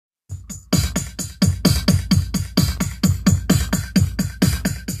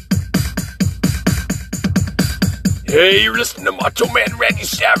Hey, you're listening to Macho Man Randy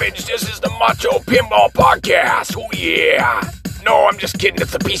Savage. This is the Macho Pinball Podcast. Oh, yeah. No, I'm just kidding.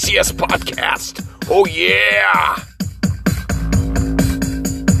 It's the PCS Podcast. Oh, yeah.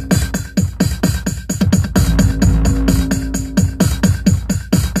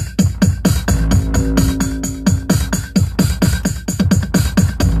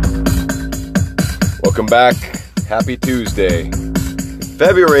 Welcome back. Happy Tuesday.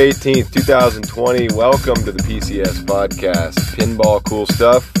 February 18th, 2020. Welcome to the PCS Podcast. Pinball, cool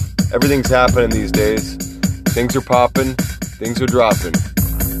stuff. Everything's happening these days. Things are popping. Things are dropping.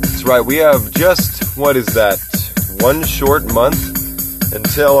 That's right. We have just, what is that, one short month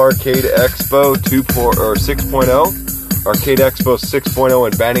until Arcade Expo 6.0. Arcade Expo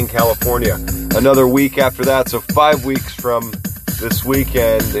 6.0 in Banning, California. Another week after that, so 5 weeks from this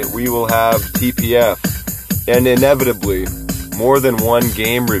weekend, we will have TPF. And inevitably, more than one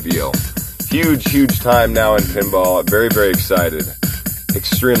game reveal. Huge time now in pinball. Very, very excited.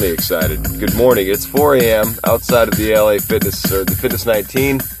 Extremely excited. Good morning. It's 4 a.m. outside of the LA Fitness, or the Fitness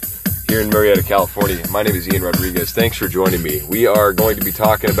 19 here in Murrieta, California. My name is Ian Rodriguez. Thanks for joining me. We are going to be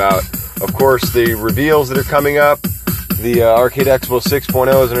talking about, of course, the reveals that are coming up. The Arcade Expo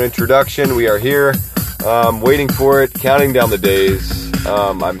 6.0 is an introduction. We are here, waiting for it, counting down the days.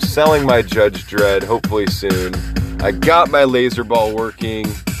 I'm selling my Judge Dredd, hopefully soon. I got my laser ball working.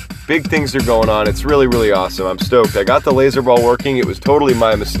 Big things are going on. It's really, really awesome. I'm stoked. I got the laser ball working. It was totally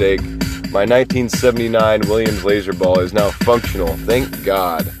my mistake. My 1979 Williams laser ball is now functional. Thank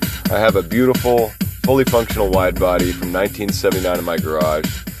God. I have a beautiful, fully functional wide body from 1979 in my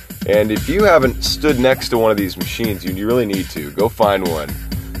garage. And if you haven't stood next to one of these machines, you really need to. Go find one.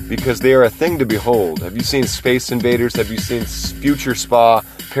 Because they are a thing to behold. Have you seen Space Invaders? Have you seen Future Spa,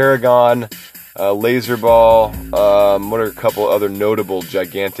 Paragon, Laser Ball? What are a couple other notable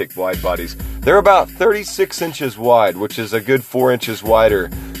gigantic wide bodies? They're about 36 inches wide, which is a good 4 inches wider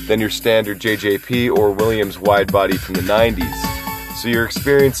than your standard JJP or Williams wide body from the 90s. So you're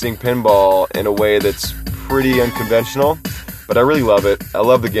experiencing pinball in a way that's pretty unconventional. But I really love it. I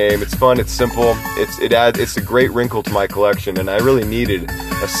love the game. It's fun. It's simple. It's a great wrinkle to my collection, and I really needed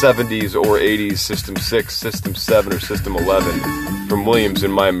a 70s or 80s System 6, System 7, or System 11 from Williams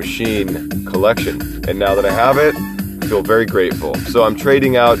in my machine collection. And now that I have it, I feel very grateful. So I'm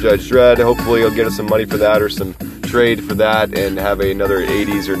trading out Judge Dredd. Hopefully I'll get us some money for that or some trade for that and have another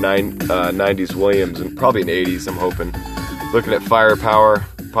 80s or 90s Williams, and probably an 80s, I'm hoping. Looking at Firepower,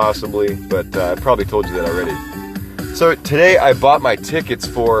 possibly, but I probably told you that already. So today I bought my tickets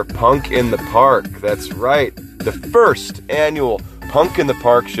for Punk in the Park. That's right. The first annual Punk in the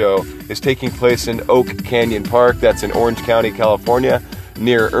Park show is taking place in Oak Canyon Park. That's in Orange County, California,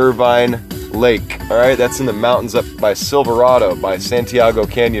 near Irvine Lake. All right, that's in the mountains up by Silverado, by Santiago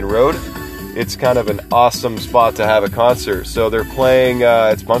Canyon Road. It's kind of an awesome spot to have a concert. So they're playing,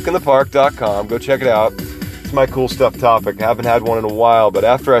 it's punkinthepark.com. Go check it out. It's my cool stuff topic. I haven't had one in a while, but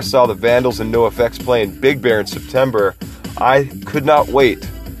after I saw the Vandals and NoFX playing Big Bear in September, I could not wait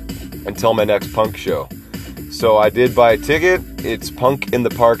until my next punk show. So I did buy a ticket. It's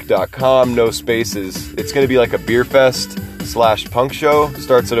punkinthepark.com, no spaces. It's going to be like a beer fest / punk show.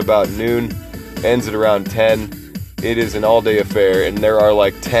 Starts at about noon, ends at around 10. It is an all-day affair, and there are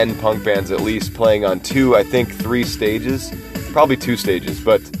like 10 punk bands at least playing on 3 stages. Probably 2 stages,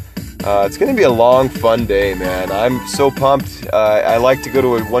 but it's going to be a long, fun day, man. I'm so pumped. I like to go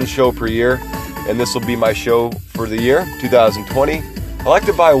to one show per year, and this will be my show for the year, 2020. I like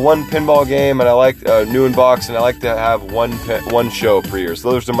to buy one pinball game, and I like new in box, and I like to have one show per year.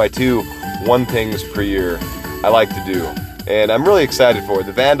 So those are my two things per year I like to do, and I'm really excited for it.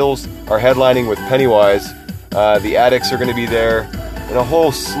 The Vandals are headlining with Pennywise. The Addicts are going to be there, and a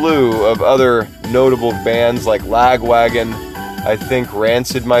whole slew of other notable bands like Lagwagon. I think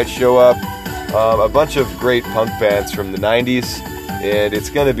Rancid might show up. A bunch of great punk bands from the 90s, and it's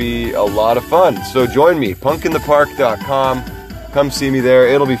going to be a lot of fun. So join me, punkinthepark.com. Come see me there.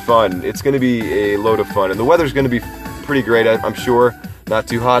 It'll be fun. It's going to be a load of fun, and the weather's going to be pretty great, I'm sure. Not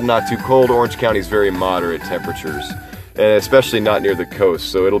too hot, not too cold. Orange County's very moderate temperatures, and especially not near the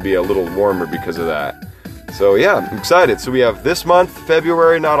coast, so it'll be a little warmer because of that. So yeah, I'm excited. So we have this month,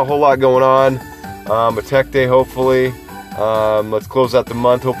 February, not a whole lot going on. A tech day, hopefully. Let's close out the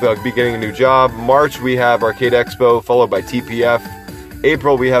month. Hopefully I'll be getting a new job. March, we have Arcade Expo, followed by TPF.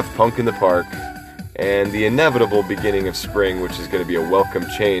 April, we have Punk in the Park. And the inevitable beginning of spring, which is going to be a welcome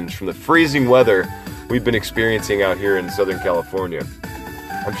change from the freezing weather we've been experiencing out here in Southern California.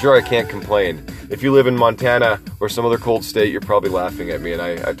 I'm sure I can't complain. If you live in Montana or some other cold state, you're probably laughing at me, and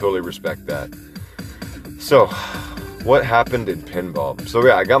I totally respect that. So, what happened in pinball. So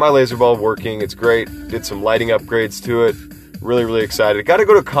yeah, I got my laser ball working. It's great. Did some lighting upgrades to it. Really, really excited. Got to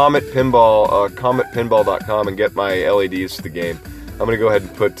go to Comet Pinball, cometpinball.com and get my LEDs for the game. I'm going to go ahead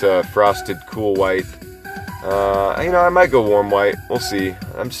and put frosted cool white. I might go warm white. We'll see.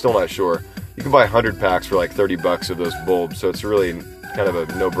 I'm still not sure. You can buy 100 packs for like $30 of those bulbs, so it's really kind of a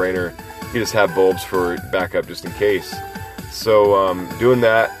no-brainer. You just have bulbs for backup just in case. So doing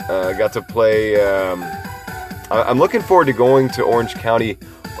that, got to play. I'm looking forward to going to Orange County.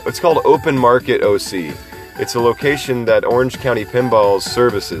 It's called Open Market OC. It's a location that Orange County Pinball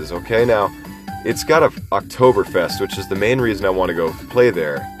services. Okay, now it's got a Oktoberfest, which is the main reason I want to go play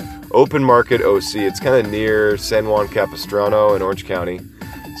there. Open Market OC. It's kind of near San Juan Capistrano in Orange County.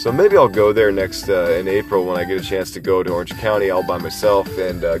 So maybe I'll go there next in April when I get a chance to go to Orange County all by myself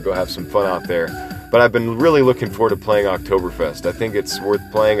and go have some fun out there. But I've been really looking forward to playing Oktoberfest. I think it's worth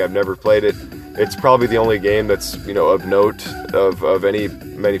playing. I've never played it. It's probably the only game that's, of note of any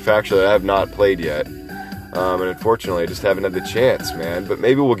manufacturer that I have not played yet. And unfortunately, I just haven't had the chance, man. But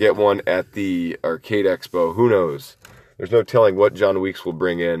maybe we'll get one at the Arcade Expo. Who knows? There's no telling what John Weeks will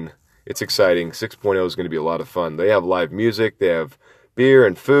bring in. It's exciting. 6.0 is going to be a lot of fun. They have live music. They have beer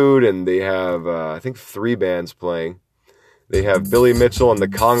and food. And they have, I think, 3 bands playing. They have Billy Mitchell, and the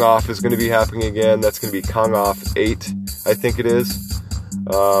Kong Off is going to be happening again. That's going to be Kong Off 8, I think it is.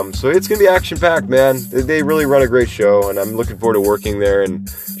 So it's going to be action-packed, man. They really run a great show, and I'm looking forward to working there and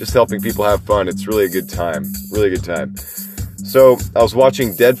just helping people have fun. It's really a good time. Really good time. So I was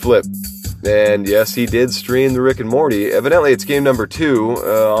watching Dead Flip, and yes, he did stream the Rick and Morty. Evidently, it's game number 2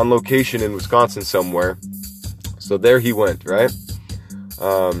 on location in Wisconsin somewhere. So there he went, right?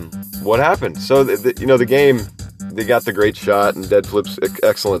 What happened? So, the game, they got the great shot, and Dead Flip's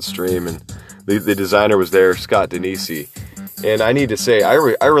excellent stream, and the designer was there, Scott Denisi. And I need to say, I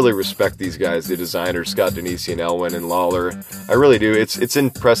really respect these guys, the designers, Scott Denisi and Elwin and Lawler. I really do. It's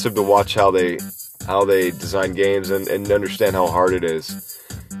impressive to watch how they design games and understand how hard it is.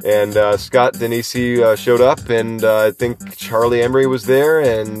 And Scott Denisi showed up, and I think Charlie Emery was there,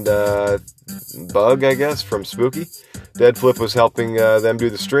 and Bug, I guess, from Spooky. Dead Flip was helping them do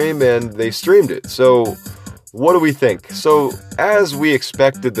the stream, and they streamed it. So what do we think? So, as we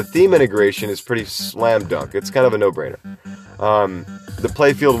expected, the theme integration is pretty slam dunk. It's kind of a no-brainer. The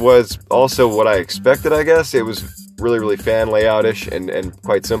playfield was also what I expected, I guess. It was really, really fan layout-ish and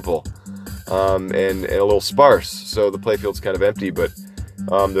quite simple. And a little sparse, so the playfield's kind of empty, but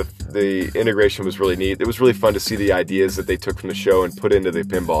the integration was really neat. It was really fun to see the ideas that they took from the show and put into the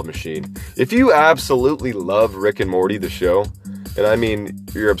pinball machine. If you absolutely love Rick and Morty, the show, and I mean,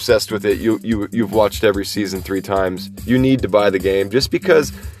 you're obsessed with it, you've watched every season 3 times, you need to buy the game just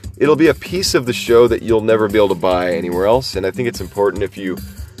because it'll be a piece of the show that you'll never be able to buy anywhere else. And I think it's important if you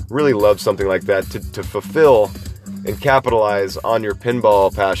really love something like that to fulfill and capitalize on your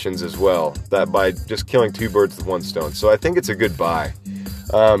pinball passions as well, that by just killing 2 birds with 1 stone. So I think it's a good buy.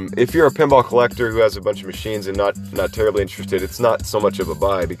 If you're a pinball collector who has a bunch of machines and not terribly interested, it's not so much of a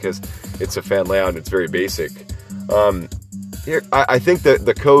buy because it's a fan layout and it's very basic. I think that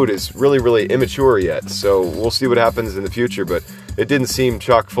the code is really, really immature yet, so we'll see what happens in the future, but it didn't seem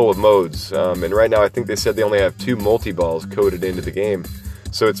chock full of modes. And right now I think they said they only have 2 multi-balls coded into the game,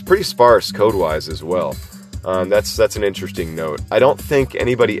 so it's pretty sparse code-wise as well. That's an interesting note. I don't think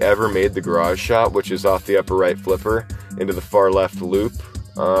anybody ever made the garage shot, which is off the upper right flipper into the far left loop,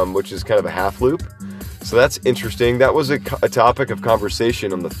 which is kind of a half loop. So that's interesting. That was a topic of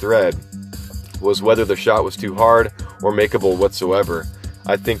conversation on the thread, was whether the shot was too hard or makeable whatsoever.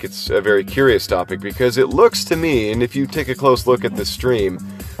 I think it's a very curious topic because it looks to me, and if you take a close look at the stream,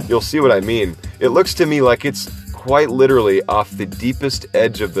 you'll see what I mean. It looks to me like it's quite literally off the deepest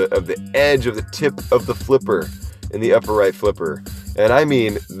edge of the tip of the flipper in the upper right flipper. And I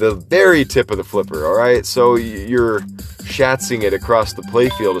mean the very tip of the flipper, all right? So you're shatzing it across the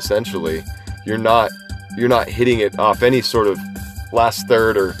playfield essentially. You're not hitting it off any sort of last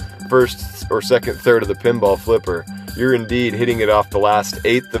third or first or second third of the pinball flipper. You're indeed hitting it off the last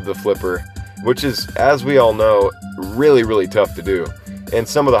eighth of the flipper, which is, as we all know, really, really tough to do. And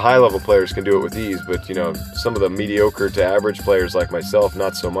some of the high-level players can do it with ease, but, some of the mediocre to average players like myself,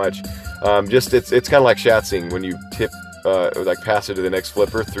 not so much. It's kind of like shatzing when you tip, pass it to the next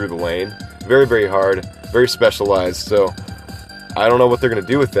flipper through the lane. Very, very hard, very specialized, so I don't know what they're going to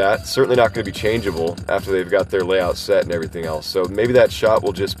do with that. Certainly not going to be changeable after they've got their layout set and everything else. So maybe that shot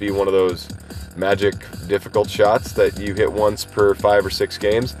will just be one of those magic difficult shots that you hit once per 5 or 6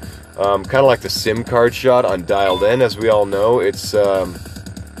 games. Kind of like the SIM card shot on Dialed In, as we all know. I'm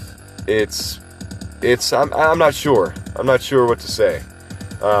not sure. I'm not sure what to say.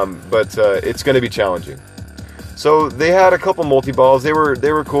 But it's going to be challenging. So they had a couple multi-balls. They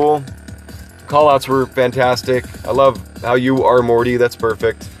were cool. Callouts were fantastic. I love how you are Morty. That's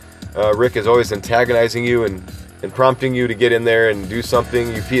perfect. Rick is always antagonizing you and prompting you to get in there and do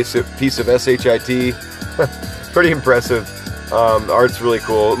something. You piece of SHIT. Pretty impressive. The art's really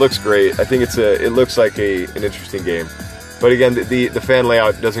cool. It looks great. I think it looks like an interesting game. But again, the fan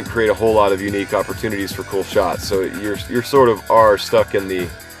layout doesn't create a whole lot of unique opportunities for cool shots. So you're sort of are stuck in the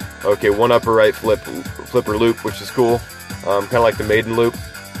one upper right flipper loop, which is cool. Kind of like the maiden loop.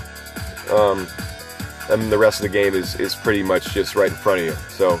 The rest of the game is pretty much just right in front of you.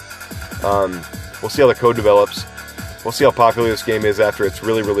 So we'll see how the code develops. We'll see how popular this game is after it's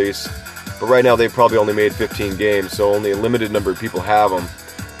really released. But right now they've probably only made 15 games, so only a limited number of people have them.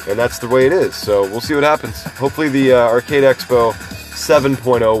 And that's the way it is. So we'll see what happens. Hopefully the Arcade Expo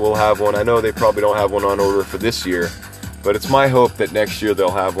 7.0 will have one. I know they probably don't have one on order for this year, but it's my hope that next year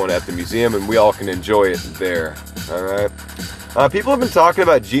they'll have one at the museum and we all can enjoy it there. Alright? People have been talking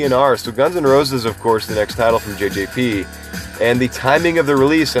about GNR. So Guns N' Roses, of course, the next title from JJP. And the timing of the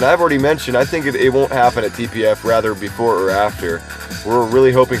release, and I've already mentioned, I think it won't happen at TPF, rather before or after. We're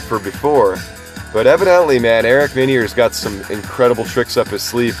really hoping for before. But evidently, man, Eric Minier's got some incredible tricks up his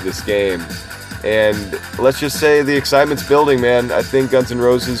sleeve for this game. And let's just say the excitement's building, man. I think Guns N'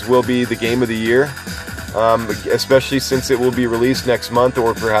 Roses will be the game of the year, especially since it will be released next month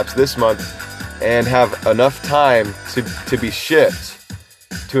or perhaps this month, and have enough time to be shipped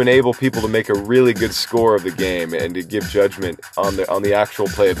to enable people to make a really good score of the game and to give judgment on the actual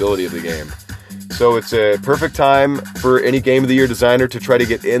playability of the game. So it's a perfect time for any Game of the Year designer to try to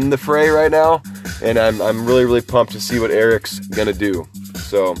get in the fray right now, and I'm really, really pumped to see what Eric's gonna do.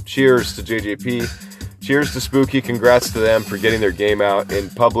 So cheers to JJP, cheers to Spooky, congrats to them for getting their game out in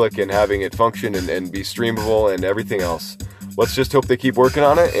public and having it function and be streamable and everything else. Let's just hope they keep working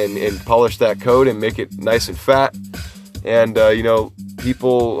on it and polish that code and make it nice and fat. And,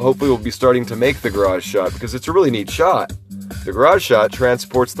 people hopefully will be starting to make the garage shot because it's a really neat shot. The garage shot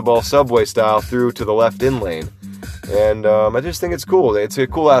transports the ball subway style through to the left in lane. And I just think it's cool. It's a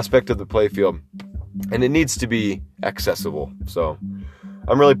cool aspect of the playfield. And it needs to be accessible. So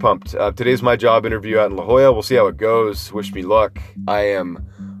I'm really pumped. Today's my job interview out in La Jolla. We'll see how it goes. Wish me luck. I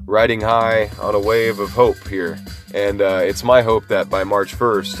am riding high on a wave of hope here. And it's my hope that by March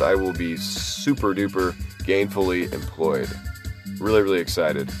 1st, I will be super duper gainfully employed. Really, really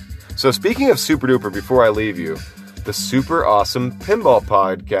excited. So speaking of super duper, before I leave you, the Super Awesome Pinball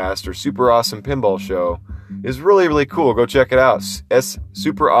Podcast or Super Awesome Pinball Show is really, really cool. Go check it out.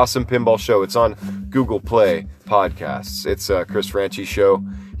 Super Awesome Pinball Show. It's on Google Play Podcasts. It's Chris Franchi's show.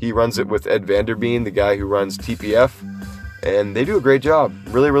 He runs it with Ed Vanderbeen, the guy who runs TPF, and they do a great job.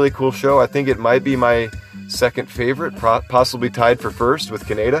 Really, really cool show. I think it might be my second favorite, possibly tied for first with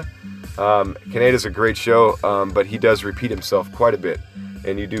Kaneda. Kaneda's a great show, but he does repeat himself quite a bit.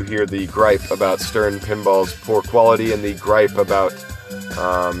 And you do hear the gripe about Stern Pinball's poor quality and the gripe about,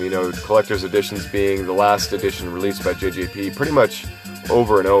 collector's editions being the last edition released by JJP pretty much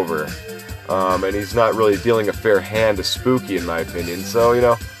over and over. And he's not really dealing a fair hand to Spooky, in my opinion. So,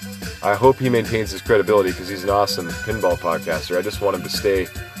 I hope he maintains his credibility because he's an awesome pinball podcaster. I just want him to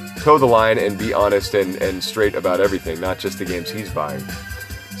toe the line and be honest and straight about everything, not just the games he's buying.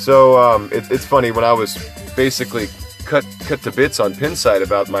 So it's funny, when I was basically cut to bits on Pinside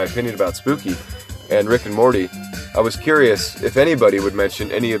about my opinion about Spooky and Rick and Morty, I was curious if anybody would mention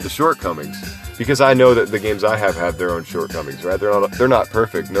any of the shortcomings, because I know that the games I have their own shortcomings, right? They're not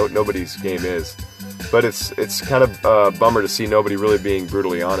perfect. Nobody's game is, but it's kind of a bummer to see nobody really being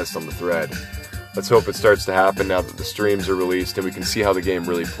brutally honest on the thread. Let's hope it starts to happen now that the streams are released and we can see how the game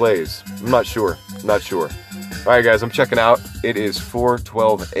really plays. I'm not sure. Alright guys, I'm checking out. It is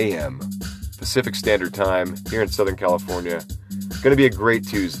 4:12 a.m. Pacific Standard Time here in Southern California. Gonna be a great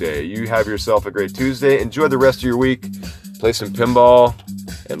Tuesday. You have yourself a great Tuesday. Enjoy the rest of your week. Play some pinball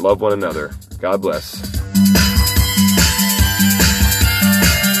and love one another. God bless.